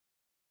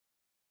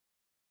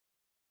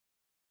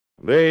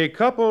The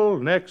Couple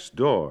Next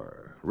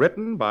Door,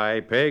 written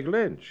by Peg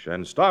Lynch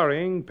and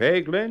starring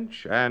Peg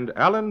Lynch and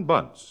Alan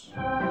Bunce.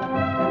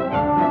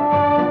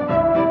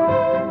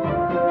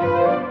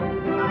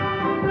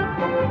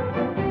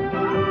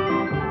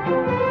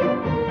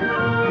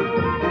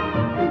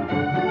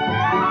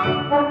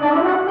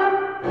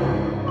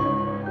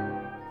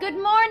 Good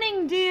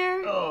morning,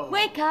 dear.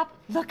 Wake up.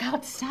 Look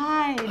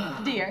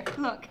outside, dear.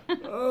 Look.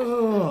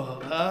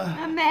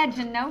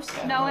 Imagine no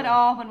snow at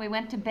all when we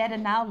went to bed,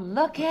 and now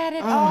look at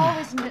it all.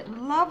 Isn't it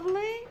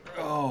lovely?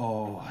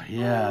 Oh,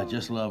 yeah,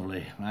 just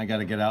lovely. I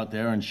gotta get out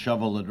there and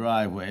shovel the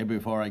driveway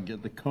before I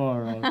get the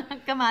car out.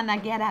 Come on, now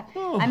get up.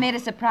 I made a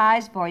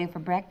surprise for you for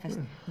breakfast.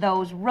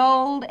 Those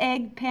rolled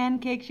egg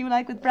pancakes you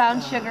like with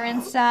brown sugar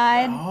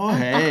inside. Oh,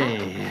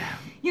 hey.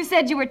 You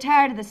said you were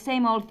tired of the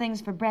same old things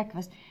for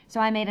breakfast, so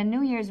I made a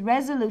New Year's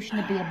resolution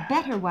to be a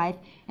better wife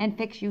and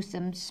fix you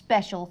some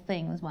special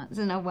things once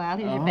in a while.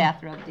 Here's your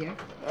bathrobe, dear.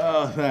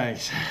 Oh,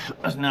 thanks.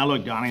 Now,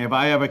 look, darling, have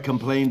I ever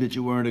complained that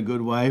you weren't a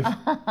good wife?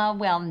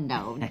 Well,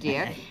 no,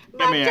 dear.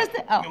 Come here.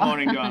 Good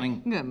morning,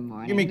 darling. Good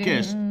morning. Give me a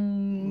kiss.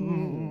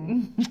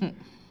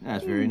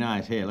 That's very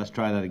nice. Here, let's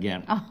try that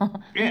again.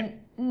 Yeah.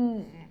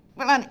 Well,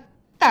 honey,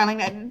 darling,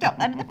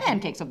 the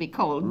pancakes will be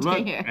cold,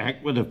 Look, dear.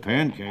 heck with the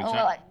pancakes.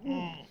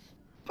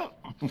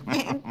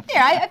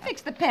 Dear, I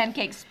fixed the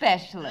pancakes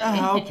specially.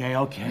 Okay.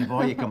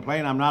 Boy, you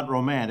complain I'm not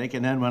romantic,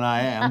 and then when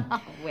I am.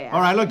 Well.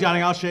 All right, look,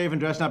 darling, I'll shave and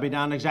dress and I'll be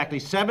down in exactly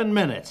 7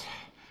 minutes.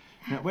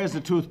 Now, where's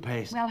the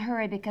toothpaste? Well,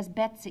 hurry, because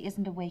Betsy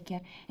isn't awake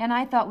yet, and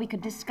I thought we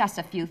could discuss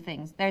a few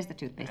things. There's the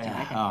toothpaste,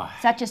 right there.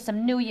 Such as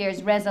some New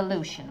Year's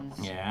resolutions.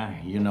 Yeah,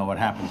 you know what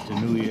happens to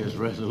New Year's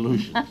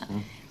resolutions.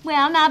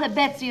 Well, now that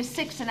Betsy is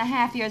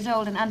 6.5 years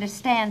old and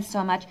understands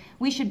so much,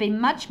 we should be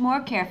much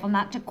more careful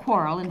not to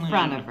quarrel in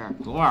front of her.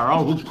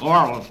 Quarrel? Who's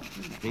quarrel?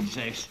 Big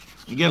sakes.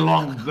 You get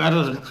along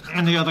better than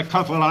any other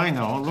couple I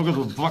know. Look at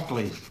the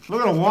Buckleys.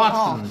 Look at the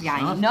Watsons. Oh, yeah,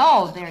 I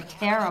know. They're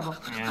terrible.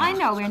 Yeah. I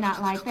know we're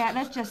not like that.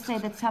 Let's just say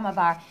that some of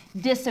our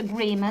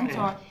disagreements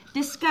or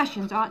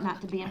discussions ought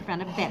not to be in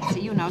front of Betsy,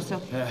 you know, so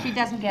she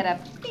doesn't get a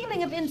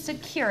feeling of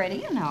insecurity,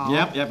 you know.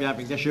 Yep.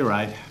 I guess you're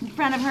right. In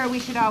front of her, we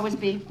should always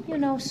be, you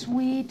know,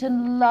 sweet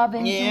and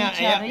loving to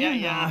each other.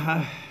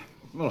 Yeah.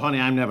 Well, honey,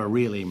 I'm never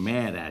really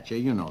mad at you.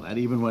 You know that,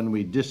 even when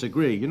we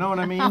disagree. You know what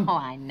I mean? Oh,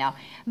 I know.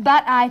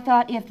 But I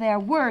thought if there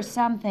were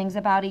some things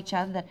about each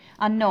other that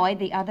annoyed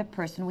the other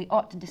person, we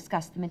ought to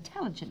discuss them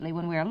intelligently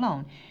when we're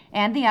alone.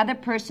 And the other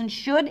person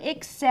should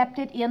accept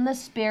it in the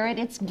spirit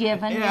it's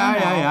given.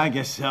 Yeah, I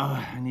guess so.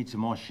 I need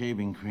some more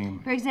shaving cream.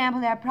 For example,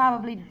 there are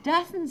probably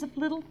dozens of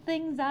little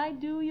things I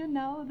do, you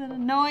know, that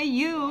annoy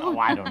you. Oh,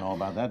 I don't know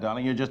about that,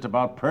 darling. You're just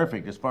about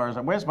perfect as far as...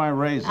 Where's my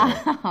razor?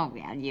 Oh,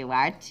 well, you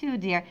are too,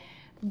 dear.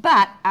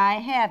 But I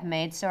have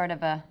made sort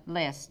of a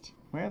list.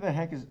 Where the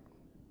heck is...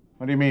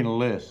 What do you mean,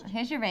 list?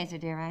 Here's your razor,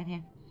 dear, right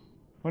here.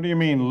 What do you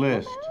mean,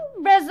 list?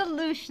 Well,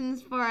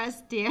 resolutions for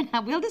us, dear.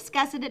 Now, we'll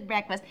discuss it at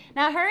breakfast.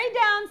 Now, hurry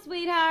down,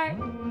 sweetheart.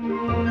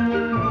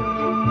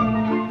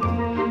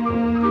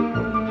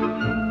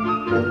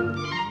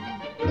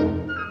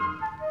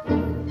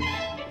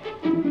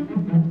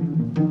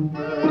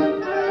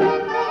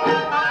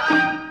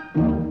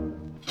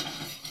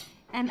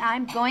 And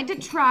I'm going to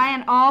try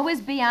and always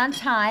be on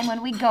time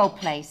when we go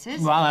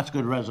places. Well, that's a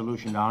good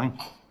resolution, darling.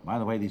 By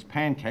the way, these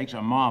pancakes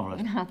are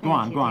marvelous. Oh, go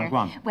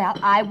on. Well,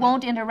 I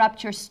won't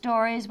interrupt your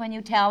stories when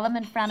you tell them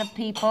in front of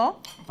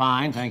people.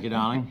 Fine, thank you,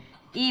 darling.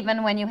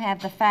 Even when you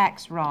have the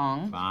facts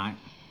wrong. Fine.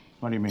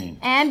 What do you mean?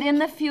 And in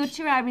the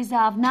future, I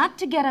resolve not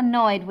to get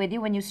annoyed with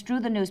you when you strew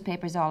the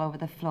newspapers all over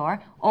the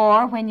floor,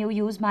 or when you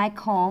use my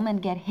comb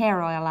and get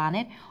hair oil on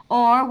it,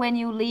 or when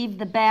you leave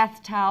the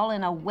bath towel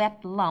in a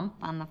wet lump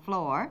on the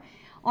floor,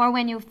 or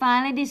when you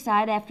finally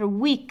decide after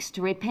weeks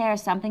to repair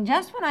something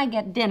just when I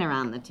get dinner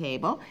on the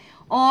table,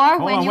 or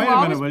when you wait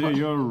always... a minute.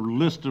 Your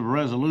list of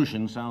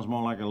resolutions sounds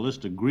more like a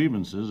list of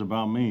grievances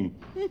about me.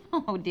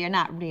 Oh, dear,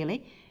 not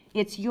really.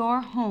 It's your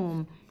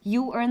home.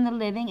 You earn the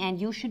living, and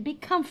you should be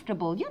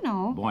comfortable, you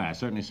know. Boy, I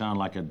certainly sound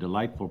like a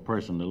delightful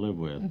person to live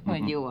with. Well,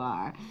 you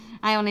are.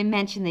 I only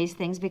mention these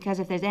things because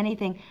if there's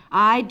anything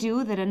I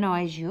do that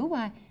annoys you,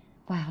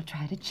 I'll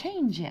try to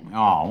change it.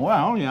 Oh,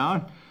 well,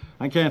 yeah.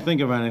 I can't think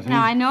of anything.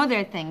 Now, I know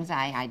there are things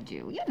I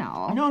do, you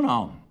know.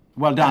 No.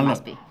 Well, Don,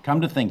 must look, be.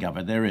 Come to think of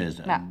it, there is.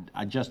 No.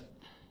 I just...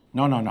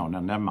 No,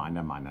 never mind.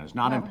 It's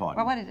not important.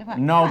 Well, what is it? What?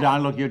 No, What?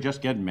 Don, look, you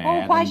just get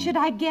mad. Oh, why should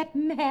I get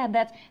mad?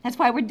 That's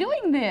why we're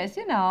doing this,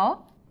 you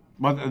know.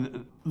 Well,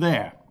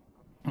 there.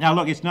 Now,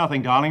 look, it's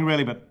nothing, darling,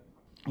 really, but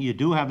you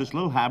do have this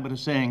little habit of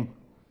saying,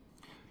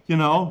 you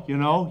know.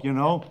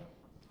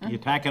 You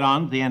tack it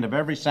on at the end of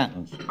every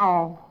sentence.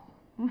 Oh.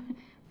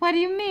 What do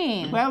you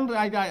mean? Well,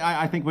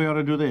 I think we ought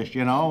to do this,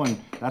 you know, and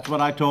that's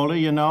what I told her,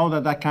 you know,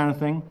 that kind of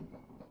thing.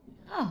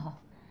 Oh.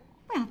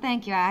 Well,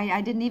 thank you. I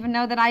didn't even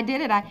know that I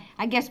did it.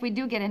 I guess we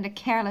do get into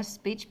careless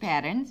speech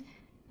patterns.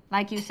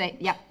 Like you say,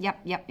 yep,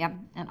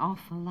 an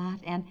awful lot.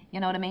 And you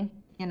know what I mean?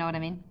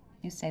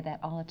 You say that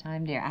all the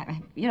time, dear.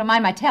 You don't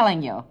mind my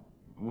telling you.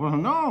 Well,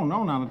 no,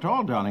 not at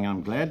all, darling.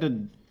 I'm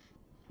glad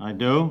I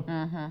do?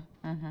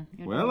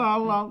 Mm-hmm. Well,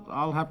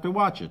 I'll have to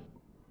watch it.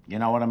 You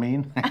know what I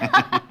mean?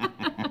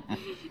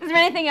 Is there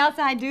anything else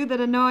I do that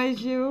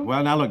annoys you?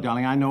 Well, now, look,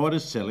 darling, I know it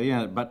is silly,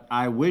 but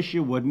I wish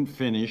you wouldn't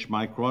finish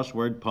my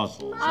crossword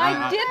puzzles.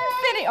 I didn't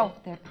finish. Oh,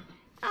 there.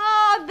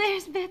 Oh,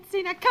 there's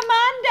Betsy. Now, come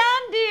on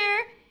down,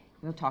 dear.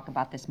 We'll talk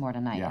about this more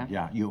tonight, huh?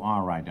 Yeah, you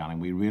are right, darling.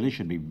 We really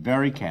should be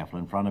very careful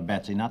in front of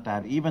Betsy not to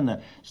have even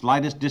the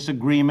slightest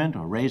disagreement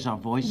or raise our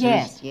voices.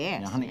 Yes.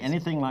 Yeah, honey,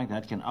 anything like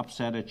that can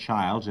upset a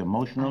child's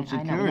emotional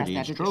security.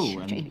 Yes, it's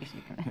true.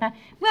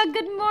 Well,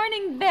 good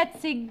morning,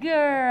 Betsy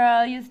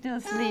girl. You still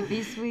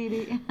sleepy,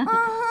 sweetie?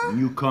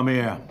 You come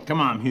here.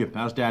 Come on, here.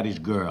 How's Daddy's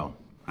girl?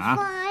 Huh?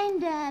 Fine,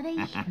 Daddy.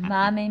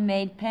 Mommy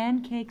made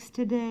pancakes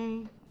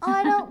today.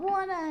 I don't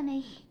want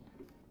any.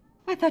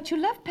 I thought you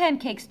loved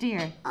pancakes,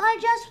 dear. I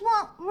just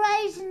want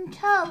raisin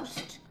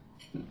toast.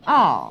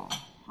 Oh,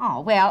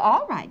 well,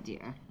 all right,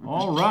 dear.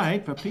 All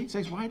right, for Pete's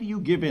sakes, why do you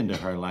give in to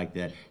her like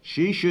that?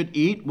 She should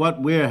eat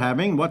what we're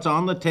having, what's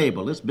on the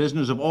table. This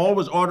business of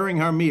always ordering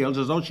her meals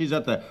as though she's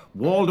at the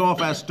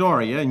Waldorf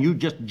Astoria and you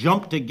just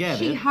jump to get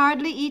She it.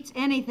 hardly eats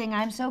anything.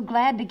 I'm so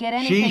glad to get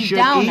anything She should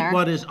down eat her.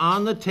 what is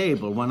on the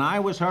table. When I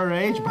was her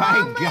age,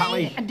 by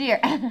golly. Dear,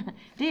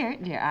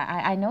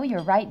 I know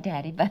you're right,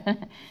 Daddy,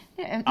 but...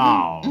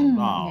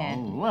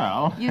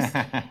 Well.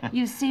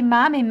 You see,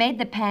 Mommy made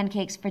the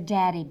pancakes for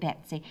Daddy,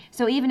 Betsy.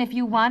 So even if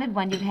you wanted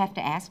one, you'd have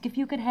to ask if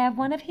you could have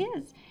one of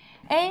his.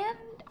 And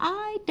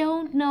I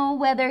don't know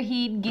whether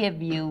he'd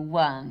give you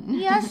one.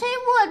 Yes, he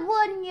would,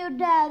 wouldn't you,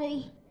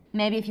 Daddy?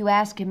 Maybe if you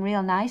ask him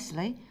real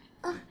nicely.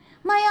 May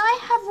I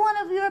have one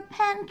of your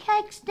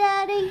pancakes,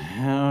 Daddy?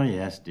 Oh,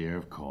 yes, dear,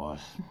 of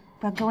course.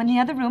 Well, go in the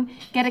other room,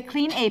 get a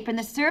clean apron.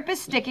 The syrup is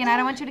sticky, and I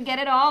don't want you to get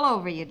it all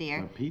over you,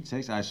 dear. For Pete's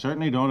sakes, I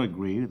certainly don't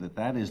agree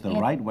that is the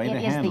right way to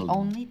handle it. It is the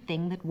only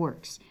thing that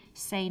works.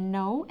 Say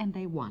no, and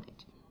they want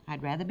it.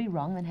 I'd rather be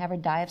wrong than have her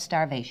die of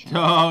starvation.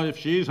 Oh, if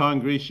she's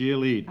hungry,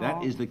 she'll eat.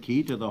 That is the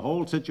key to the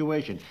whole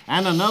situation.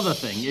 And another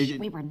thing is...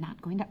 We were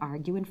not going to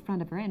argue in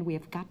front of her, and we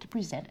have got to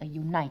present a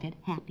united,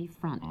 happy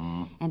front.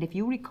 And if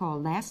you recall,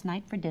 last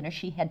night for dinner,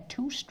 she had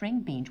 2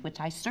 string beans, which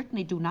I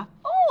certainly do not...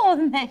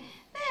 Oh,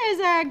 there's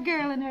our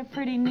girl in her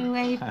pretty new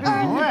apron.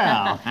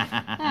 Well.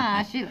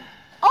 she...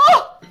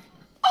 Oh!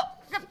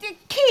 The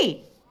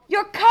key!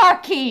 Your car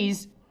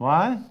keys!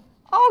 What?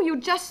 Oh,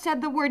 you just said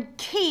the word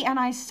key, and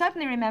I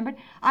suddenly remembered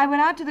I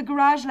went out to the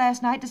garage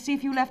last night to see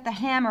if you left the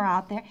hammer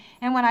out there,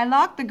 and when I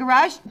locked the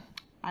garage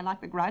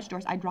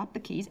doors, I dropped the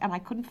keys, and I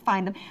couldn't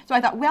find them. So I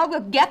thought, well,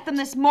 we'll get them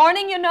this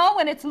morning, you know,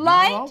 when it's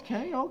light.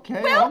 Okay.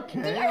 Well,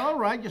 Okay. All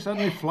right, you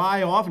suddenly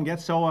fly off and get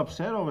so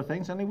upset over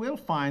things, honey. We'll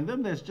find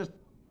them. There's just...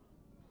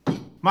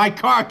 My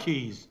car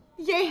keys.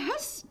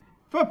 Yes?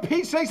 For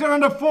Pete's sakes, they're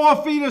under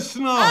 4 feet of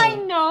snow. I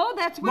know,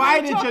 that's what Why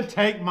did you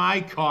take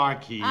my car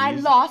keys? I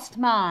lost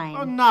mine.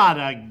 Oh, not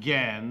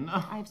again.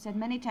 I've said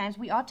many times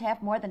we ought to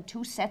have more than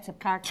 2 sets of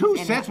car keys. 2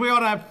 sets? We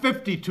ought to have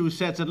 52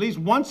 sets. At least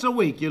once a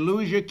week you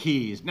lose your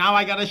keys. Now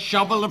I gotta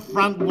shovel the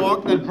front,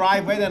 walk the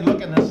driveway, then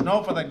look in the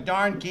snow for the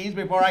darn keys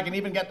before I can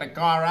even get the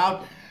car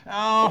out.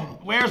 Oh,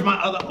 where's my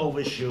other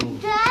overshoe?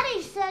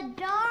 Daddy said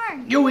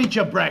darn. You eat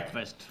your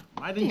breakfast.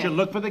 Why didn't you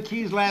look for the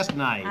keys last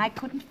night? I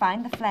couldn't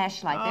find the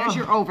flashlight. There's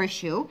your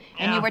overshoe.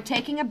 And Yeah. you were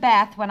taking a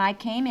bath when I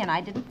came in. I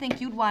didn't think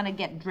you'd want to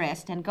get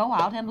dressed and go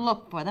out and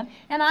look for them.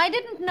 And I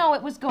didn't know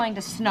it was going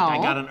to snow. I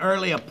got an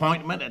early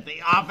appointment at the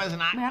office,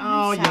 and I'm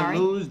sorry.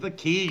 You lose the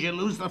keys, you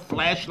lose the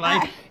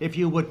flashlight. If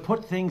you would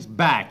put things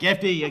back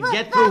after you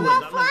get The through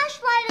with them.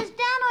 flashlight is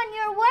down on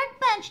your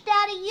workbench,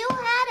 Daddy. You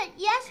had it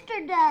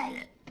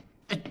yesterday.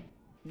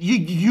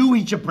 You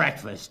eat your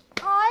breakfast.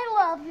 I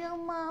love you,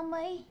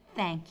 Mommy.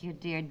 Thank you,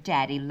 dear.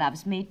 Daddy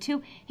loves me,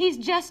 too. He's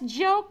just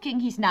joking.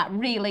 He's not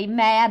really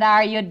mad,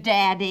 are you,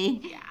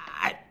 Daddy?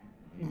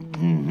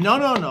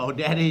 No.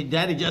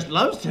 Daddy just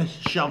loves to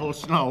shovel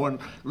snow and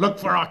look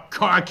for our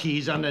car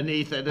keys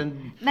underneath it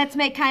and... Let's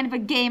make kind of a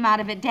game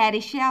out of it, Daddy,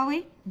 shall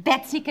we?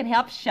 Betsy can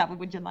help shovel.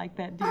 Would you like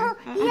that, dear?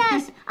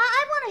 Yes,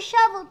 I want a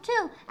shovel,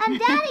 too. And,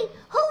 Daddy,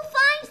 who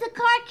finds the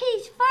car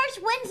keys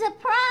first wins a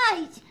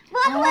prize.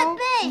 What will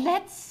it be?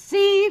 Let's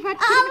see what... A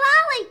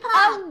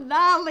lollipop. A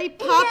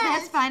lollipop. Yes.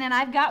 That's fine. And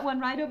I've got one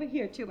right over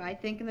here, too, I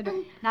think, in the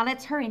door. Now,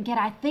 let's hurry and get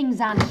our things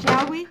on,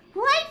 shall we? Wait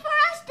for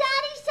us,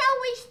 Daddy, so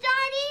we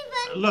start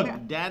even.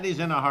 Look, Daddy's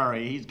in a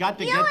hurry. He's got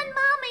to You get... and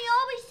Mommy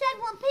always said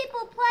when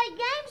people play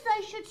games,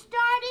 they should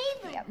start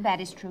even. Yeah, that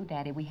is true,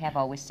 Daddy. We have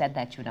always said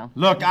that, you know.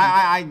 Look,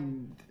 I...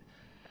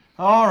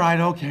 All right,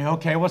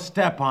 okay. We'll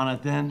step on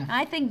it then.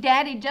 I think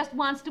Daddy just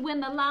wants to win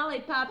the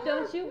lollipop,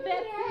 don't you,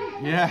 Betsy?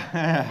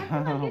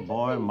 Yeah. Oh,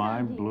 boy,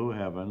 mine blew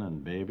heaven,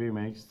 and baby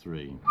makes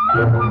 3.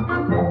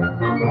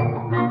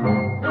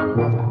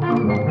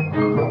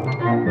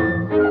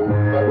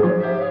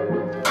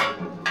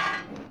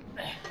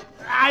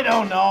 I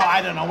don't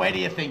know. Where do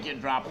you think you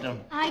dropped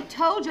them? I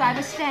told you I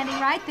was standing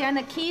right there, and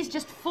the keys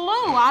just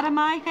flew out of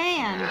my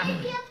hand.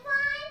 Did you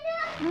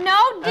find them?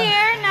 No,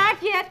 dear,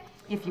 not yet.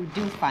 if you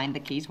do find the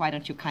keys, why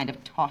don't you kind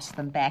of toss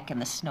them back in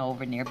the snow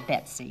over near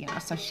Betsy,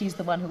 so she's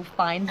the one who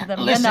finds them,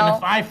 Listen,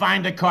 if I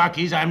find the car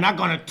keys, I'm not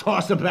going to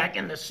toss them back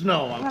in the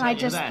snow, I'll tell you that. Well, I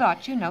just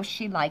thought,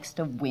 she likes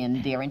to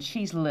win, dear, and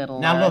she's little.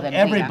 Now, look,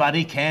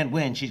 everybody can't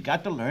win. She's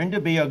got to learn to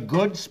be a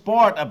good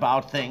sport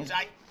about things.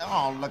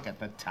 Oh, look at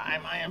the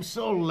time. I am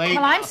so late.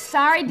 Well, I'm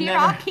sorry, dear.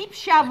 I'll keep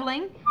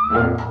shoveling.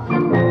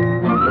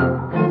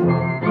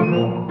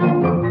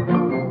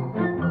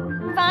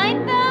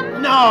 Find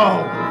them?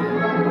 No!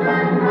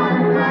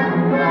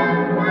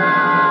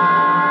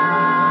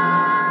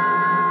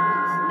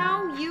 It's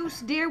no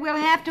use, dear. We'll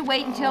have to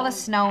wait until the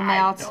snow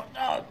melts.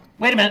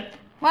 Wait a minute.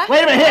 What?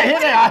 Wait a minute. Here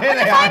they are. Yeah,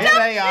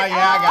 I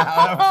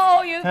got them.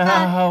 Oh, you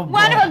found Oh, boy.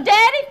 wonderful.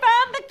 Daddy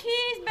found the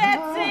keys,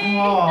 Betsy.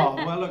 Oh,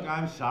 well, look,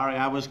 I'm sorry.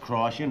 I was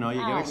cross. You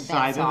get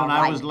excited, that's all and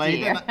I right, was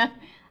late. dear.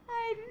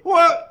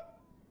 What?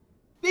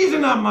 These are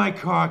not my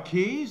car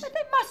keys. But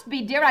they must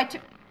be, dear.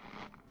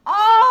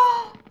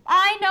 Oh,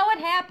 I know what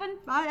happened.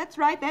 Oh, that's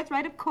right,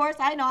 of course,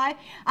 I know.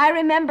 I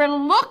remember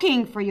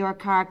looking for your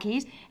car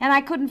keys, and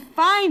I couldn't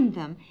find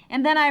them.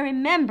 And then I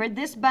remembered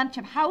this bunch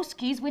of house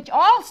keys, which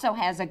also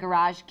has a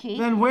garage key.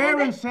 Then where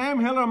in Sam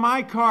Hill are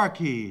my car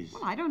keys?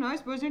 Well, I don't know. I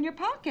suppose they're in your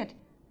pocket.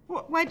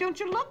 Why don't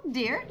you look,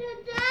 dear?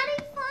 Did Daddy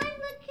find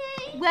the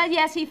keys? Well,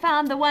 yes, he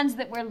found the ones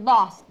that were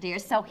lost, dear,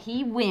 so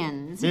he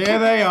wins. Here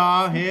they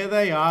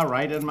are,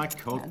 right in my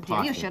coat Dear,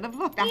 pocket. you should have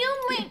looked.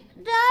 You mean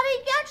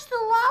Daddy gets the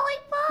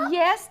lollipop?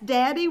 Yes,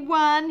 Daddy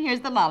won.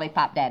 Here's the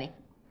lollipop, Daddy.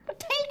 But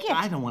take it.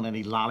 I don't want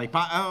any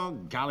lollipop. Oh,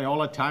 golly, all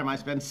the time I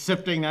spent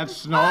sifting that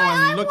snow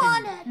I and looking...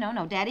 want it.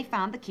 No, Daddy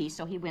found the key,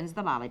 so he wins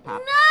the lollipop.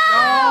 No!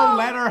 Oh,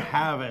 let her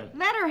have it.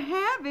 Let her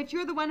have it.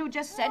 You're the one who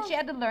just said she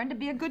had to learn to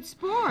be a good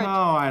sport.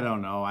 Oh, I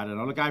don't know.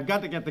 Look, I've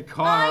got to get the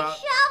car I out.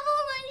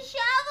 shoveled and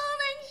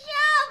shoveled and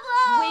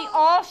shoveled. We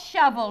all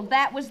shoveled.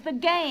 That was the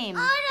game.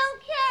 I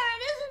don't care.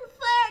 It isn't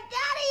fair.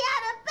 Daddy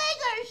had a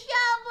bigger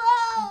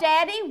shovel.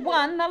 Daddy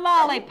won the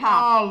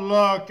lollipop. Oh,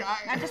 look.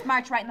 Now just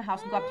march right in the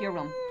house and go up to your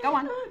room. Go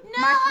on. No,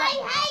 March I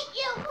hate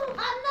you.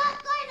 I'm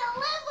not going to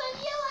live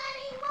with you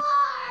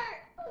anymore.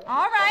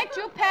 All right,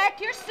 you pack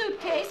your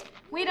suitcase.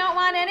 We don't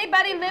want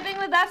anybody living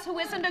with us who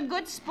isn't a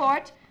good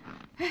sport.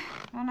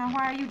 Oh, now,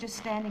 why are you just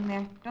standing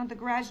there? Don't the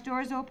garage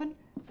doors open?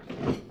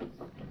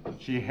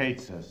 She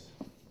hates us.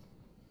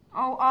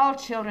 Oh, all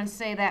children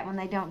say that when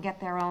they don't get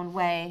their own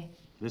way.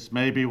 This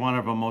may be one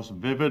of her most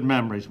vivid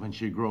memories when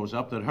she grows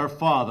up, that her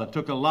father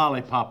took a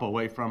lollipop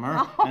away from her.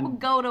 Oh, and...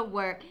 go to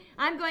work.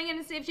 I'm going in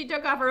to see if she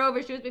took off her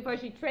overshoes before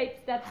she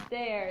traipsed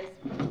upstairs.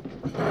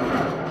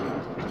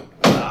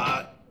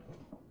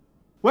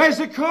 Where's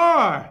the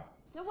car?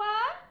 The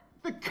what?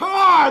 The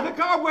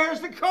car!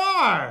 Where's the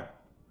car?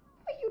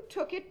 Well, you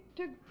took it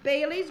to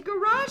Bailey's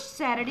garage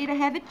Saturday to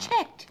have it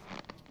checked.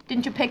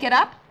 Didn't you pick it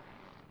up?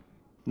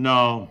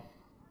 No.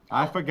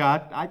 I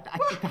forgot.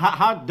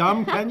 How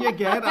dumb can you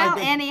get? Well,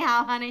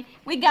 anyhow, honey,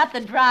 we got the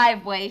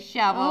driveway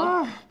shoveled.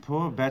 Oh,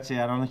 poor Betsy.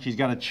 I don't think she's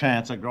got a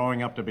chance of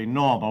growing up to be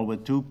normal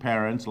with two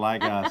parents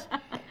like us.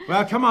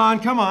 Well, come on.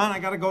 I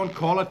gotta go and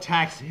call a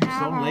taxi. It's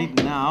so late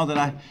now that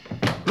I...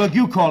 Look,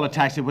 you call a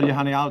taxi, will you,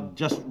 honey? I'll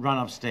just run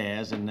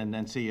upstairs and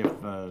then see if...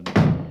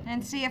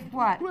 And see if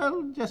what?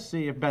 Well, just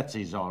see if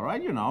Betsy's all right,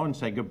 and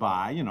say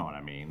goodbye. You know what I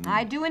mean.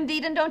 I do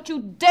indeed, and don't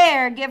you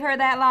dare give her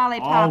that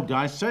lollipop.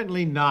 Oh,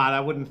 certainly not. I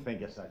wouldn't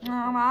think of such a thing.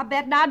 Oh, I'll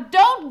bet not.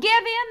 Don't give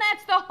in.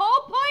 That's the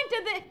whole point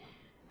of the...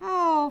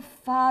 Oh,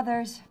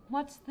 fathers,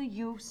 what's the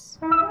use?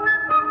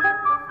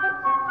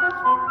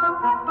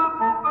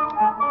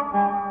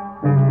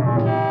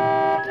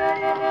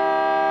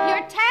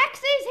 Your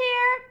taxi's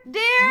here,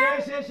 dear.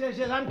 Yes.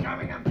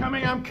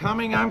 I'm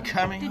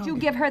coming. Did you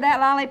give her that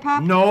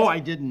lollipop? No, I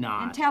did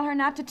not. And tell her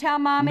not to tell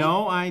Mommy?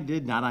 No, I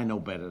did not. I know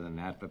better than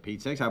that, for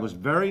Pete's sakes. I was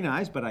very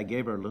nice, but I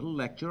gave her a little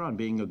lecture on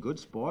being a good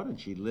sport, and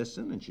she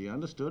listened, and she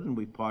understood, and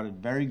we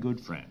parted very good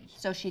friends.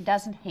 So she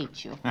doesn't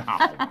hate you. Oh,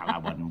 well, I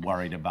wasn't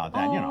worried about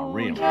that,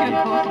 really. Dear.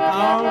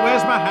 Oh,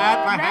 where's my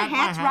hat? My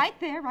Hat's hat.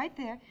 right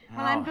there.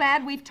 Well, I'm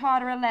glad we've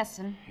taught her a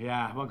lesson.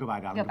 Yeah, well, goodbye,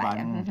 darling.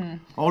 Goodbye. Goodbye.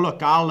 Oh,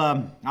 look,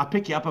 I'll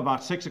pick you up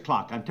about 6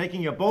 o'clock. I'm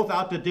taking you both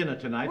out to dinner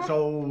tonight,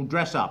 so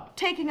dress up.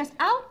 Taking us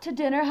out to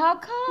dinner? How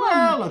come?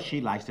 Well, look,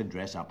 she likes to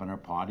dress up in her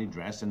party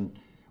dress, and,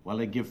 well,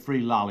 they give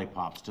free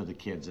lollipops to the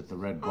kids at the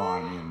Red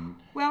Barn Inn.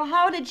 Well,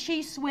 how did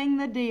she swing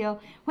the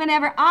deal?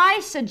 Whenever I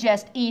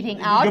suggest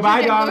eating out...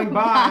 Goodbye, darling,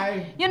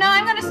 bye.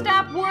 I'm going to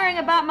stop worrying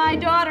about my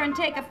daughter and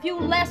take a few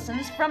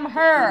lessons from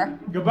her.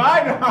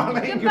 Goodbye,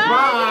 darling.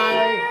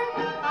 Goodbye.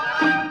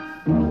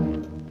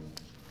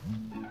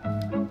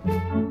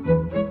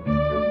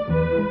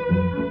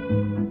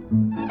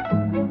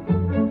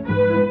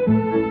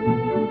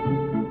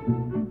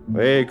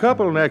 The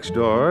Couple Next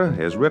Door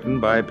is written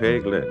by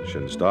Peg Lynch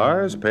and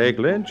stars Peg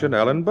Lynch and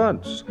Ellen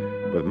Bunce,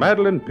 with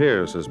Madeline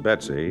Pierce as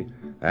Betsy,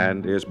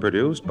 and is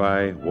produced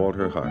by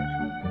Walter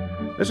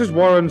Hart. This is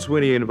Warren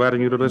Sweeney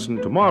inviting you to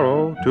listen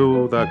tomorrow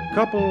to The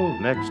Couple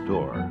Next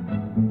Door.